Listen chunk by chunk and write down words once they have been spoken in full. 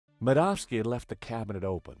Medovsky had left the cabinet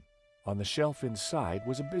open. On the shelf inside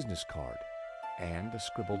was a business card and a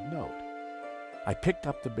scribbled note. I picked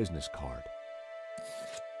up the business card.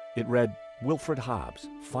 It read, Wilfred Hobbs,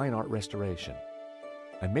 Fine Art Restoration.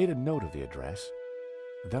 I made a note of the address.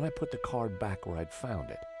 Then I put the card back where I'd found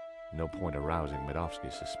it. No point arousing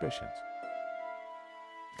Medovsky's suspicions.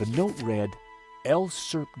 The note read, L.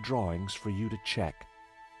 Serp drawings for you to check.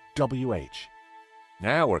 W.H.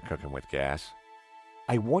 Now we're cooking with gas.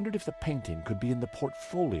 I wondered if the painting could be in the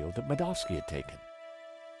portfolio that Medovsky had taken.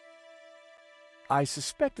 I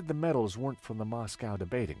suspected the medals weren't from the Moscow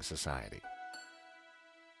Debating Society.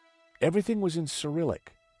 Everything was in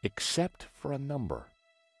Cyrillic, except for a number.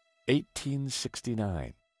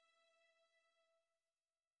 1869.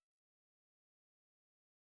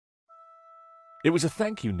 It was a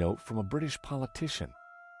thank you note from a British politician.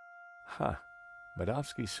 Huh,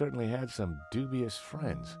 Medovsky certainly had some dubious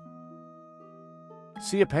friends.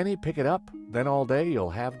 See a penny, pick it up, then all day you'll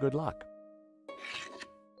have good luck.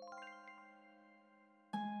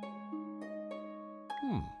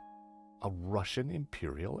 A Russian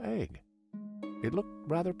imperial egg. It looked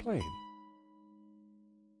rather plain.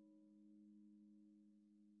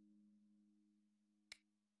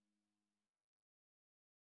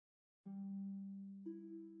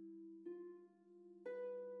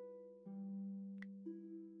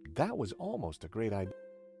 That was almost a great idea.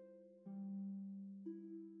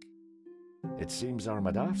 It seems our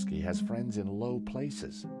Medovsky has friends in low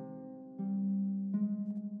places.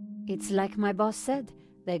 It's like my boss said,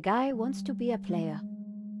 the guy wants to be a player.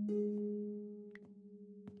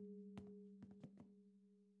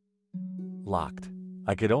 Locked.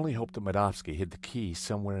 I could only hope that Medovsky hid the key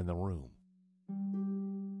somewhere in the room.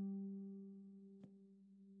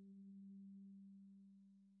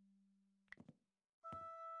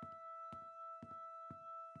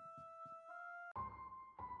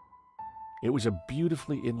 It was a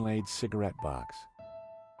beautifully inlaid cigarette box.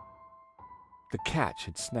 The catch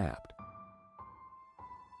had snapped.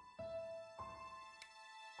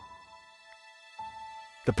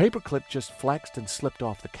 The paperclip just flexed and slipped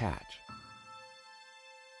off the catch.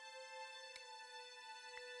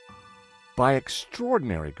 By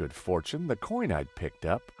extraordinary good fortune, the coin I'd picked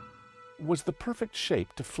up was the perfect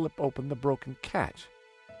shape to flip open the broken catch.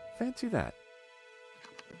 Fancy that.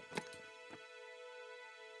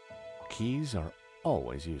 Keys are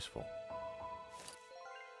always useful.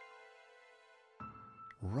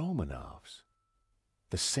 Romanovs.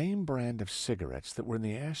 The same brand of cigarettes that were in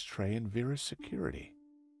the ashtray in Vera's security.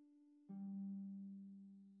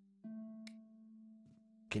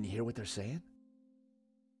 Can you hear what they're saying?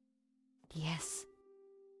 Yes.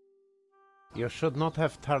 You should not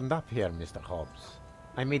have turned up here, Mr. Hobbs.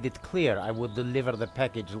 I made it clear I would deliver the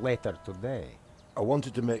package later today. I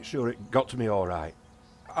wanted to make sure it got to me all right.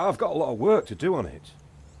 I've got a lot of work to do on it.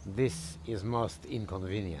 This is most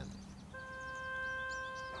inconvenient.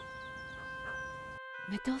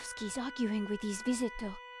 Medovsky's arguing with his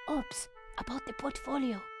visitor, Hobbs, about the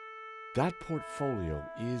portfolio. That portfolio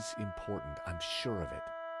is important, I'm sure of it.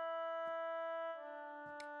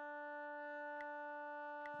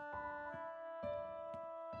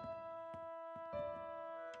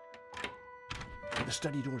 The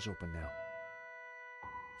study door's open now.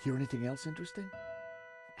 Hear anything else interesting?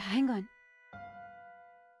 Hang on.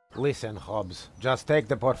 Listen, Hobbs, just take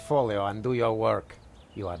the portfolio and do your work.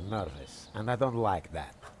 You are nervous, and I don't like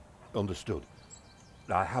that. Understood.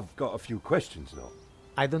 I have got a few questions, though.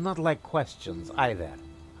 I do not like questions either.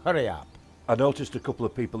 Hurry up. I noticed a couple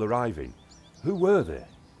of people arriving. Who were they?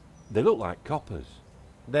 They look like coppers.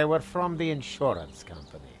 They were from the insurance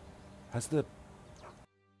company. Has the...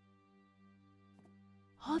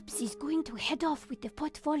 Hobbs is going to head off with the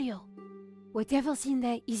portfolio. Whatever's in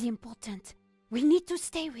there is important. We need to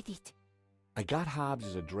stay with it. I got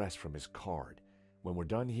Hobbs' address from his card. When we're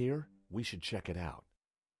done here, we should check it out.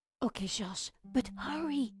 Okay, Josh, but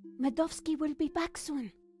hurry. Medovsky will be back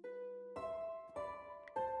soon.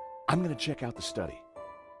 I'm going to check out the study.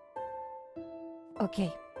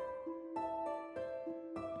 Okay.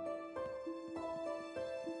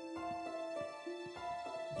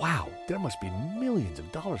 Wow, there must be millions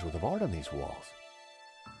of dollars worth of art on these walls.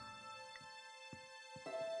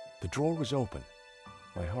 The drawer was open.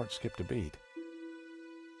 My heart skipped a beat.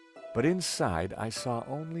 But inside, I saw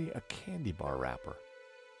only a candy bar wrapper.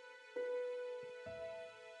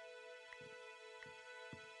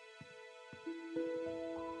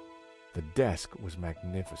 The desk was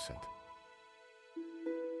magnificent.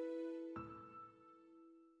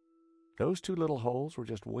 Those two little holes were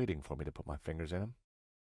just waiting for me to put my fingers in them.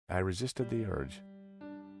 I resisted the urge.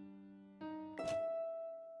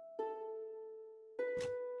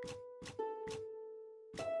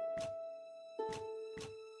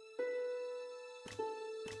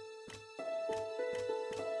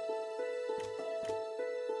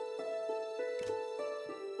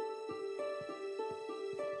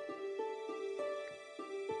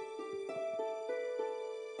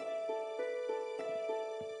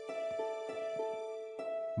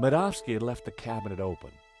 Medovsky had left the cabinet open.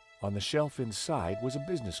 On the shelf inside was a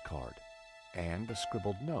business card and a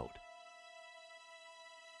scribbled note.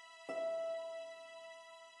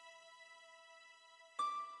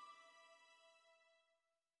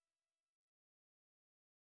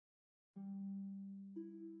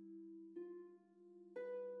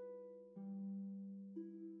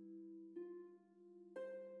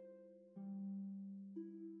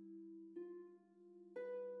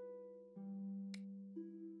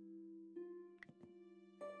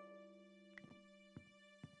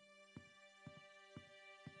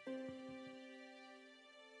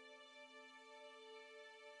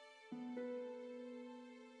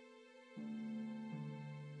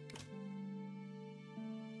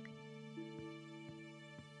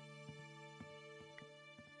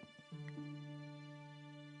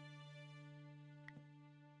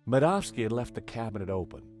 Medovsky had left the cabinet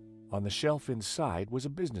open. On the shelf inside was a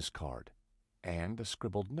business card and a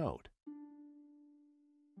scribbled note.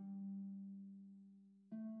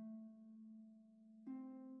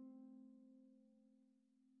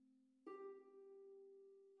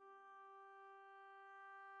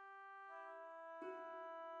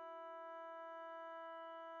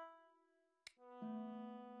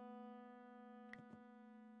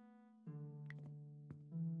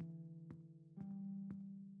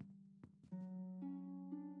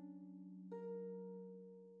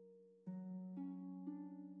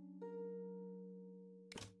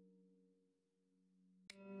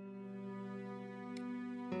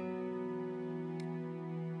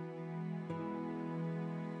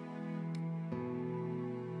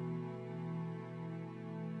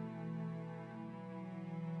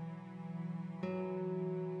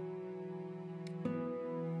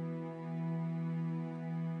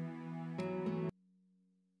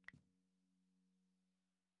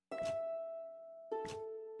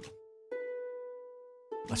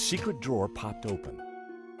 A secret drawer popped open.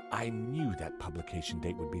 I knew that publication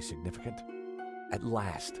date would be significant. At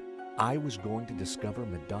last, I was going to discover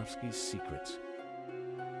Medovsky's secrets.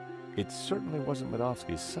 It certainly wasn't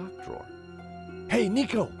Medovsky's sock drawer. Hey,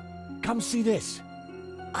 Nico! Come see this!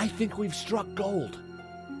 I think we've struck gold.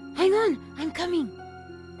 Hang on, I'm coming.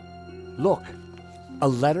 Look, a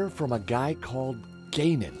letter from a guy called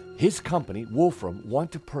Gainin. His company, Wolfram,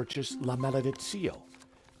 want to purchase La Maledizio.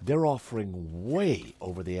 They're offering way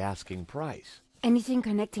over the asking price. Anything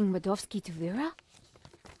connecting Medovsky to Vera?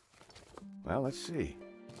 Well, let's see.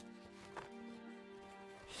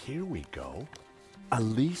 Here we go. A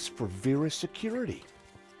lease for Vera's security.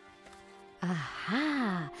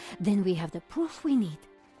 Aha! Then we have the proof we need.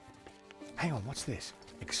 Hang on, what's this?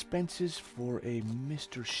 Expenses for a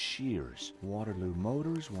Mr. Shears. Waterloo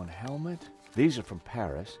Motors, one helmet. These are from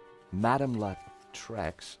Paris. Madame La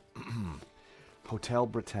Trex. Hotel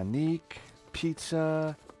Britannique.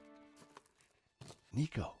 Pizza.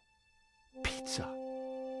 Nico. Pizza.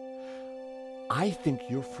 I think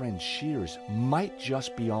your friend Shears might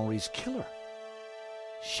just be Henri's killer.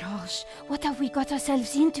 Georges, what have we got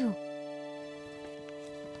ourselves into?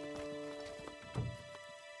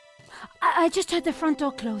 I just heard the front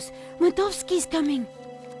door close. Medovsky's coming.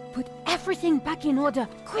 Put everything back in order,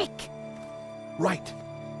 quick! Right.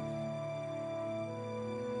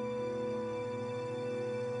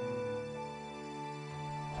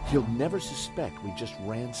 He'll never suspect we just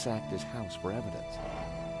ransacked his house for evidence.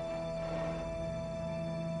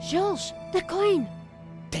 Georges, the coin!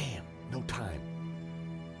 Damn, no time.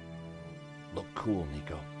 Look cool,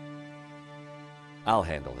 Nico. I'll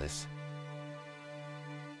handle this.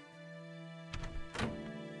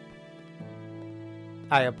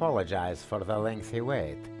 I apologize for the lengthy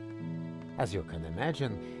wait. As you can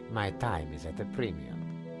imagine, my time is at a premium.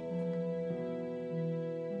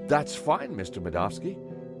 That's fine, Mr. Medovsky.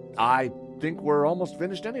 I think we're almost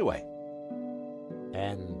finished anyway.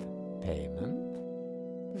 And payment?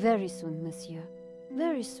 Very soon, monsieur.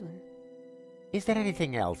 Very soon. Is there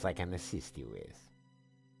anything else I can assist you with?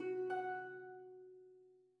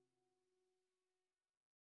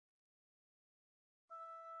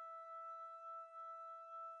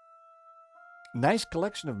 Nice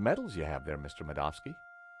collection of medals you have there, Mr. Medovsky.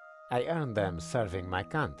 I earned them serving my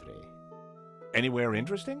country. Anywhere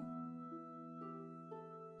interesting?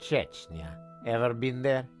 Chechnya. Ever been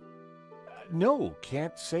there? No,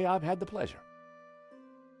 can't say I've had the pleasure.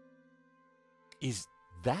 Is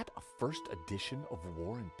that a first edition of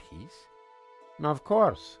War and Peace? Of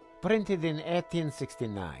course. Printed in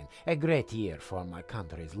 1869. A great year for my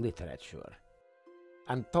country's literature.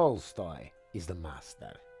 And Tolstoy is the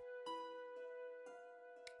master.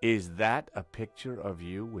 Is that a picture of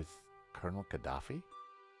you with Colonel Gaddafi?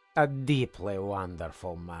 A deeply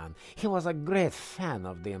wonderful man. He was a great fan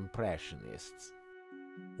of the Impressionists.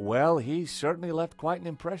 Well, he certainly left quite an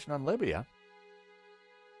impression on Libya.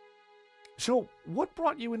 So, what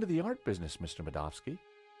brought you into the art business, Mr. Medovsky?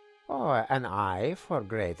 Oh, an eye for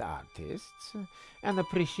great artists, an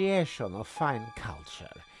appreciation of fine culture,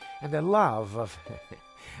 and a love of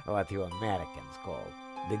what you Americans call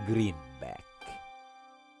the greenback.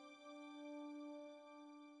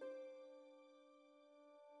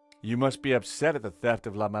 You must be upset at the theft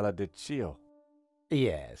of La Malediccio.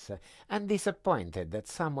 Yes, and disappointed that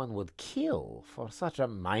someone would kill for such a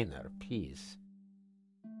minor piece.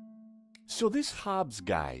 So this Hobbs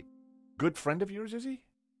guy, good friend of yours, is he?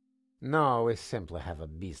 No, we simply have a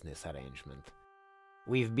business arrangement.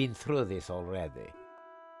 We've been through this already.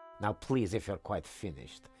 Now please, if you're quite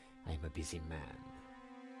finished, I'm a busy man.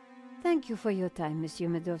 Thank you for your time, Monsieur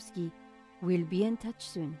Medovsky. We'll be in touch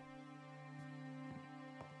soon.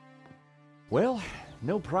 Well,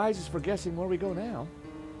 no prizes for guessing where we go now.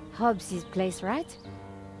 Hobbs' place, right?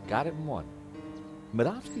 Got it in one.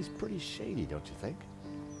 Medovsky's pretty shady, don't you think?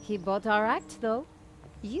 He bought our act, though.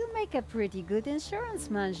 You make a pretty good insurance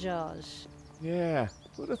man, Georges. Yeah,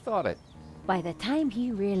 who'd have thought it? By the time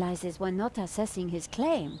he realizes we're not assessing his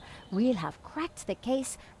claim, we'll have cracked the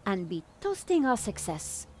case and be toasting our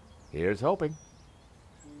success. Here's hoping.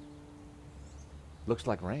 Looks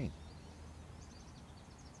like rain.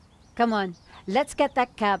 Come on, let's get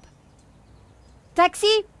that cab.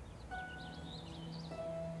 Taxi!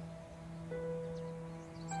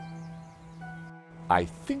 I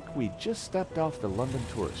think we just stepped off the London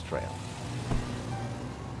tourist trail.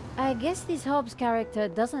 I guess this Hobbs character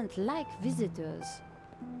doesn't like visitors.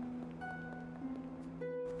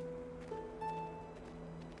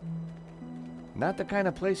 Not the kind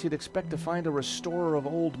of place you'd expect to find a restorer of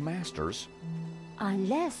old masters.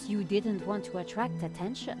 Unless you didn't want to attract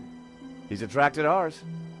attention. He's attracted ours.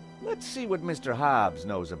 Let's see what Mr. Hobbs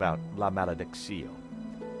knows about La Malediccio.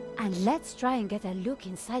 And let's try and get a look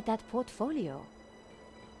inside that portfolio.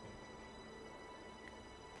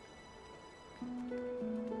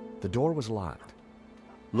 The door was locked.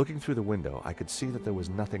 Looking through the window, I could see that there was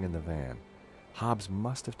nothing in the van. Hobbs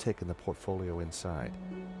must have taken the portfolio inside.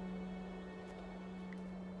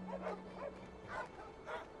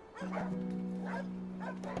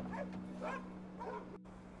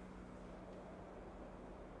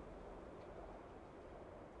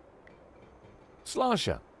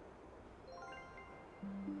 Slasha.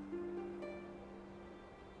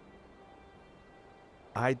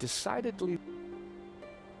 I decidedly...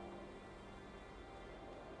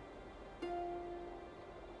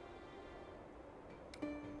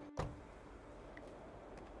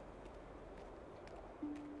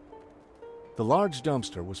 The large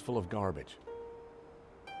dumpster was full of garbage.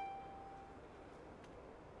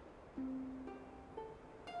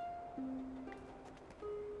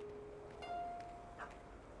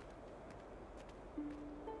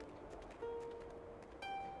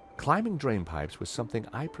 Climbing drain pipes was something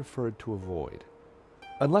I preferred to avoid,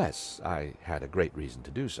 unless I had a great reason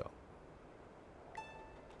to do so.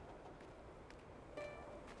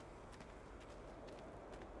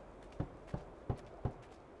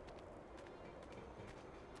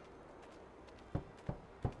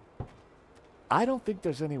 I don't think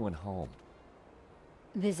there's anyone home.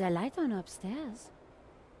 There's a light on upstairs.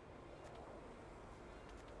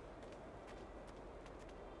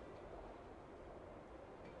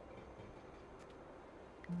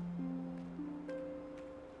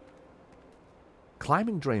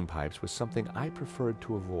 Climbing drain pipes was something I preferred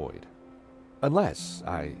to avoid, unless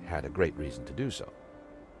I had a great reason to do so.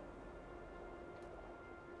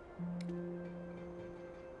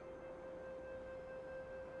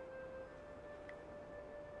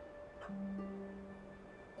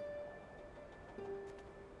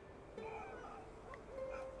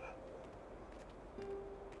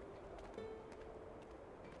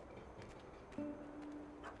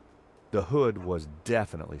 The hood was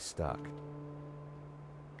definitely stuck.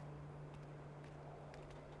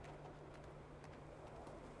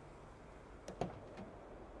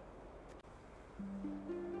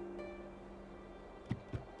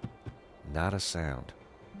 Not a sound.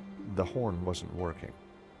 The horn wasn't working.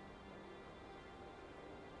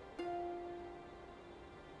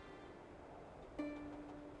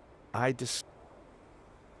 I'd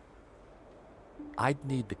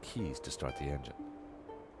need the keys to start the engine.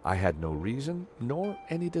 I had no reason nor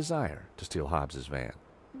any desire to steal Hobbs's van.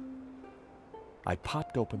 I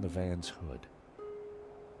popped open the van's hood.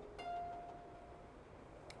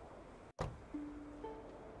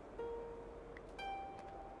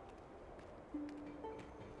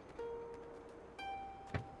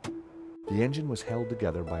 The engine was held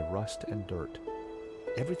together by rust and dirt.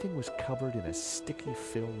 Everything was covered in a sticky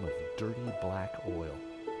film of dirty black oil.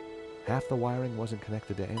 Half the wiring wasn't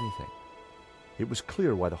connected to anything. It was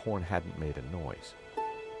clear why the horn hadn't made a noise.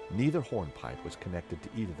 Neither hornpipe was connected to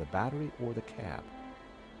either the battery or the cab.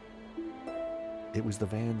 It was the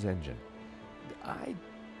van's engine.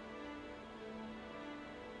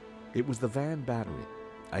 It was the van battery.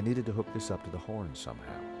 I needed to hook this up to the horn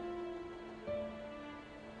somehow.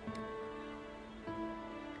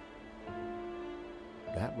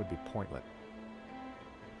 That would be pointless.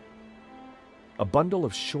 A bundle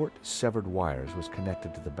of short, severed wires was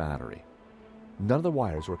connected to the battery. None of the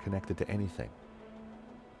wires were connected to anything.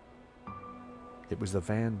 It was the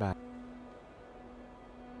van battery.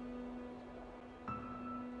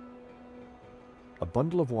 A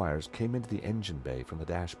bundle of wires came into the engine bay from the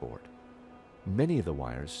dashboard. Many of the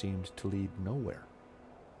wires seemed to lead nowhere.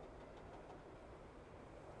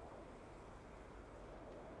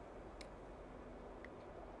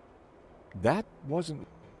 That wasn't...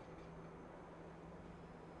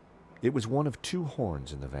 It was one of two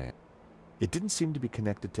horns in the van. It didn't seem to be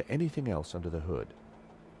connected to anything else under the hood.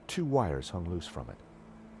 Two wires hung loose from it.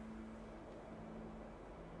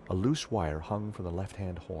 A loose wire hung from the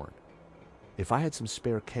left-hand horn. If I had some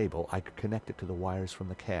spare cable, I could connect it to the wires from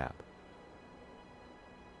the cab.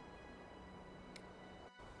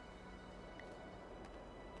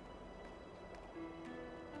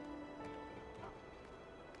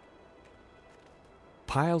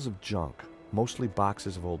 Piles of junk, mostly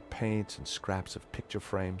boxes of old paints and scraps of picture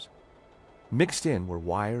frames. Mixed in were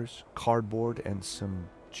wires, cardboard, and some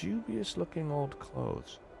dubious-looking old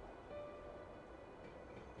clothes.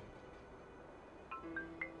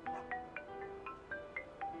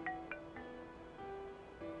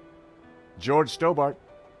 George Stobart.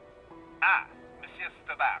 Ah, Monsieur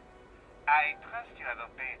Stobart. I trust you have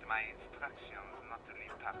obeyed my instructions not to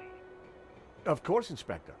leave Paris. Of course,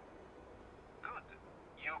 Inspector. Good.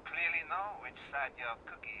 You clearly know which side your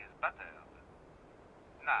cookie is buttered.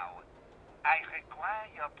 Now, I require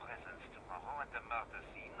your presence tomorrow at the murder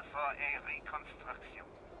scene for a reconstruction.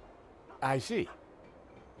 I see.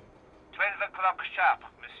 12 o'clock sharp,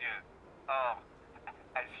 monsieur. Or,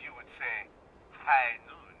 as you would say, high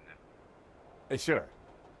noon. Sure.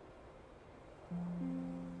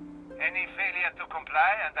 Any failure to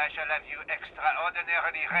comply, and I shall have you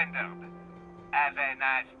extraordinarily rendered. Have a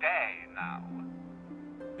nice day now.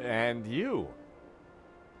 And you.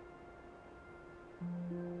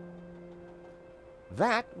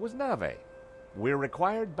 That was Nave. We're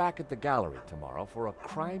required back at the gallery tomorrow for a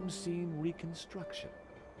crime scene reconstruction.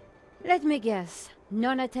 Let me guess.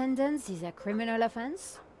 Non-attendance is a criminal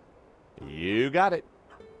offense? You got it.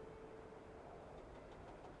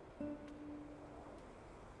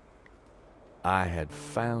 I had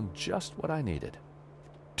found just what I needed.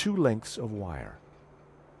 2 lengths of wire.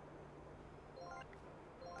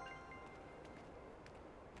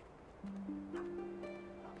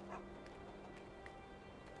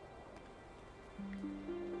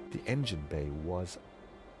 The engine bay was...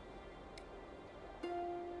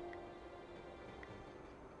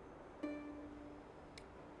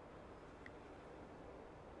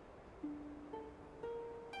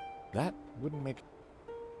 That wouldn't make...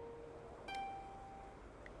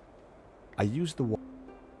 I used the...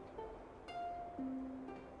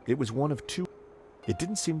 It was one of 2... It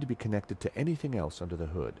didn't seem to be connected to anything else under the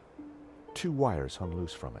hood. 2 wires hung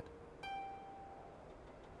loose from it.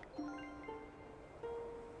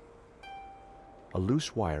 A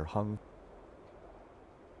loose wire hung...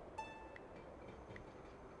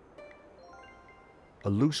 A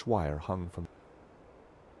loose wire hung from...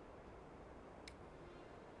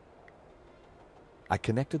 I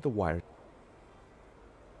connected the wire...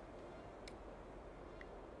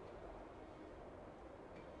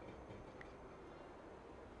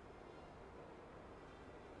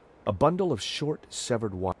 A bundle of short,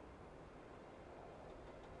 severed wire.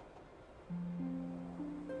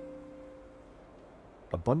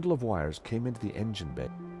 A bundle of wires came into the engine bay.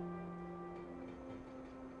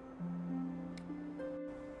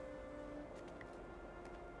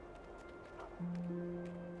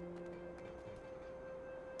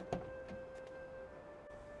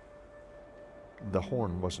 The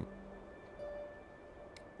horn wasn't...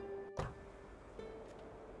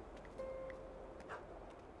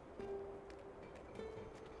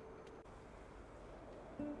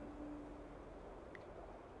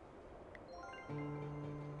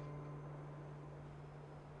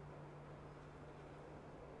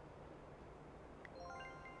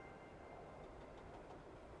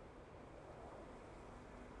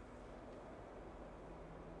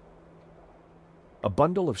 A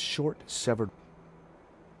bundle of short, severed...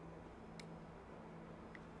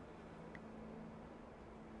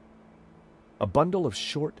 A bundle of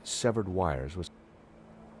short, severed wires was...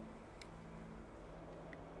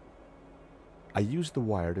 I used the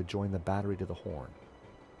wire to join the battery to the horn.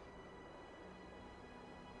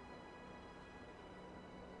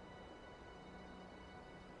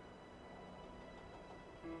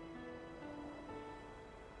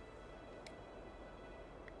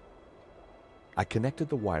 I connected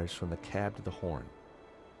the wires from the cab to the horn.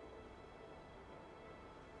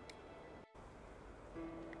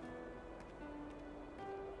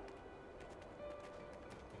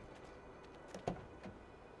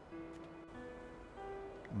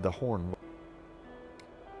 The horn.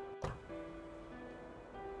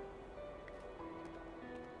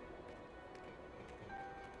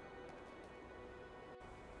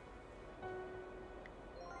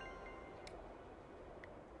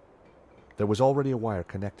 There was already a wire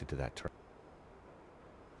connected to that turn.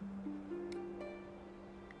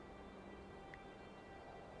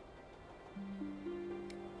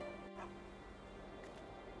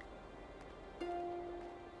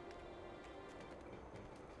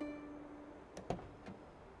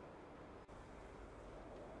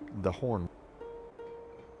 The horn.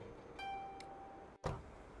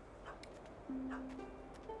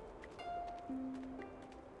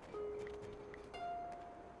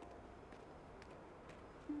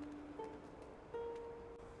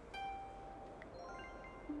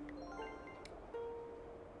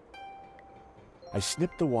 I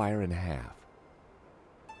snipped the wire in half.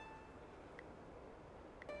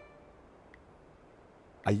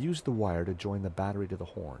 I used the wire to join the battery to the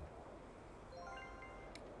horn.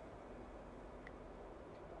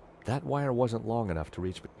 That wire wasn't long enough to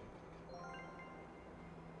reach me.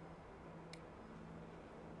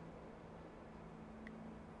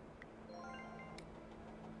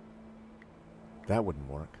 That wouldn't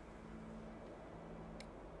work.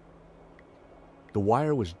 The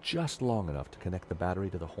wire was just long enough to connect the battery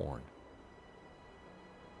to the horn.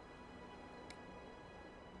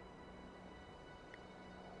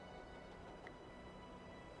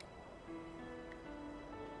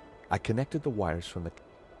 I connected the wires from the...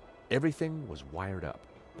 Everything was wired up.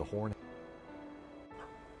 The horn...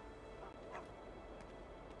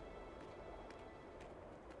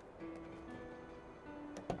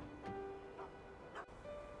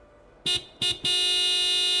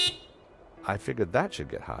 I figured that should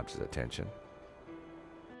get Hobbs' attention.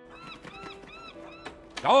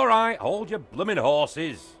 All right, hold your bloomin'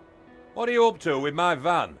 horses. What are you up to with my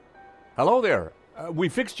van? Hello there. We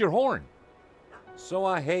fixed your horn. So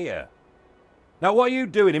I hear. Now what are you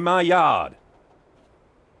doing in my yard?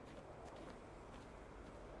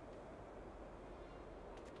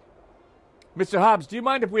 Mr. Hobbs, do you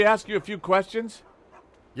mind if we ask you a few questions?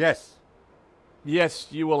 Yes. Yes,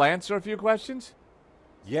 you will answer a few questions?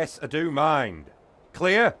 Yes, I do mind.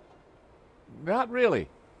 Clear? Not really.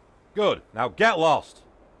 Good. Now get lost.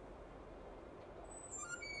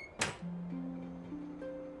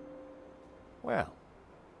 Well,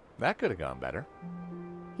 that could have gone better.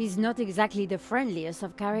 He's not exactly the friendliest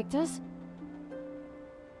of characters.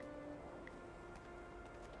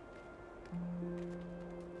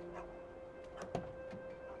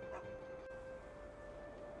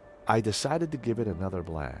 I decided to give it another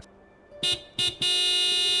blast.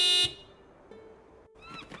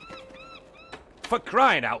 For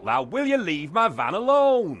crying out loud, will you leave my van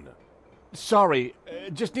alone? Sorry,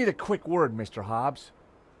 just need a quick word, Mr. Hobbs.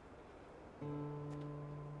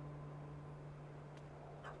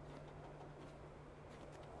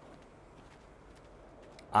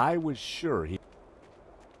 I was sure he...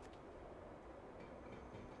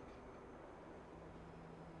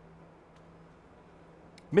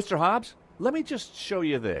 Mr. Hobbs, let me just show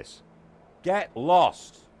you this. Get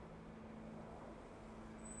lost.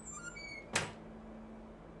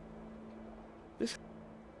 This...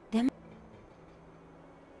 Them.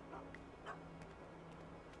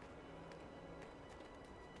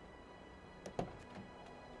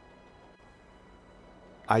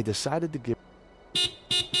 I decided to give...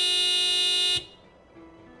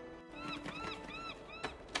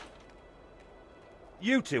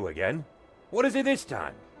 You two again? What is it this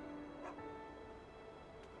time?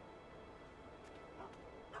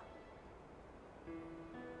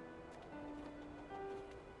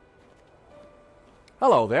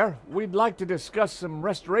 Hello there. We'd like to discuss some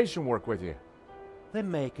restoration work with you. Then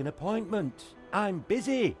make an appointment. I'm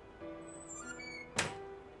busy.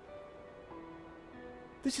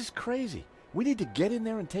 This is crazy. We need to get in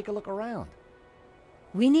there and take a look around.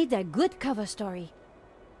 We need a good cover story.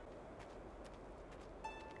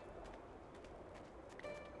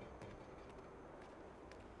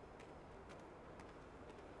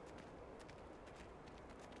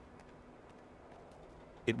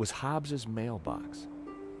 It was Hobbs's mailbox.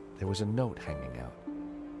 There was a note hanging out.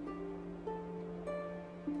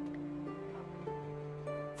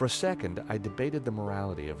 For a second, I debated the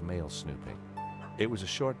morality of mail snooping. It was a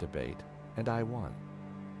short debate, and I won.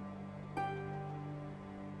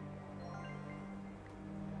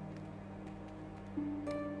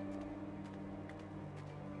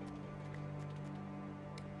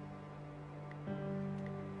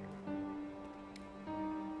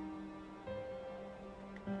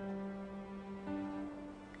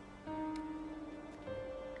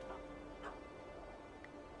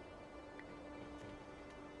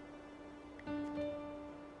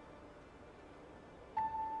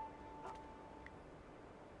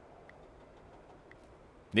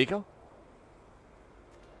 Nico?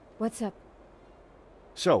 What's up?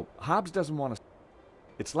 So, Hobbs doesn't want to...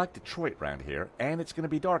 It's like Detroit round here, and it's going to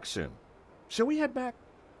be dark soon. Shall we head back?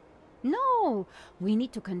 No! We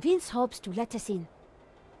need to convince Hobbs to let us in.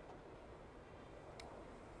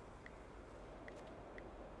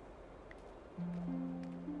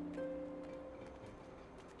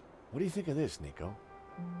 What do you think of this, Nico?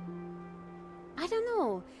 I don't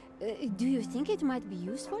know. Do you think it might be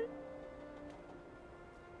useful?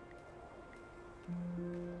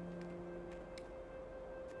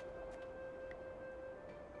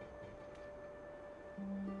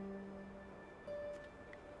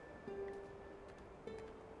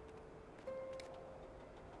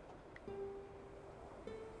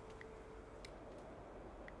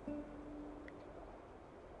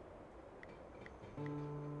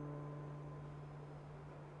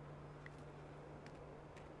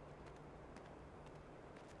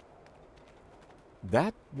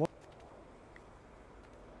 That was...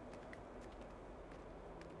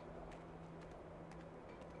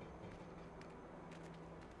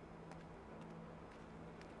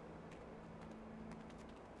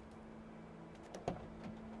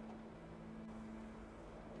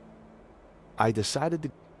 I decided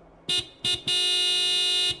to...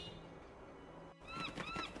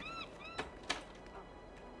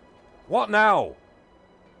 What now?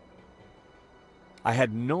 I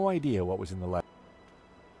had no idea what was in the letter.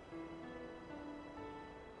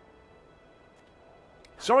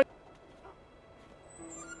 Sorry.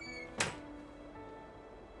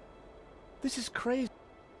 This is crazy.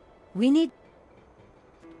 We need...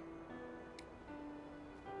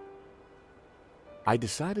 I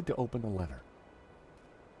decided to open the letter.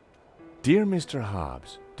 Dear Mr.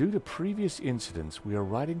 Hobbs, due to previous incidents, we are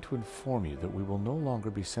writing to inform you that we will no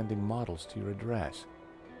longer be sending models to your address.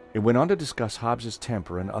 It went on to discuss Hobbs's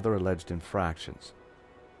temper and other alleged infractions,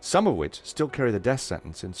 some of which still carry the death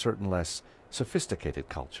sentence in certain less sophisticated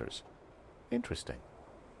cultures. Interesting.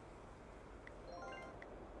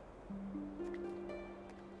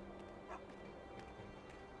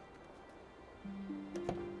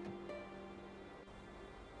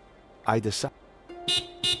 I decided...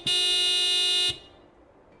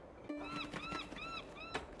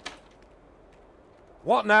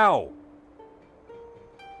 What now?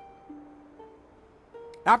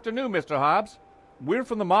 Afternoon, Mr. Hobbs. We're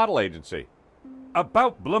from the model agency.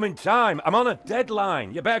 About blooming time. I'm on a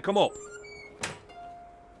deadline. You better come up.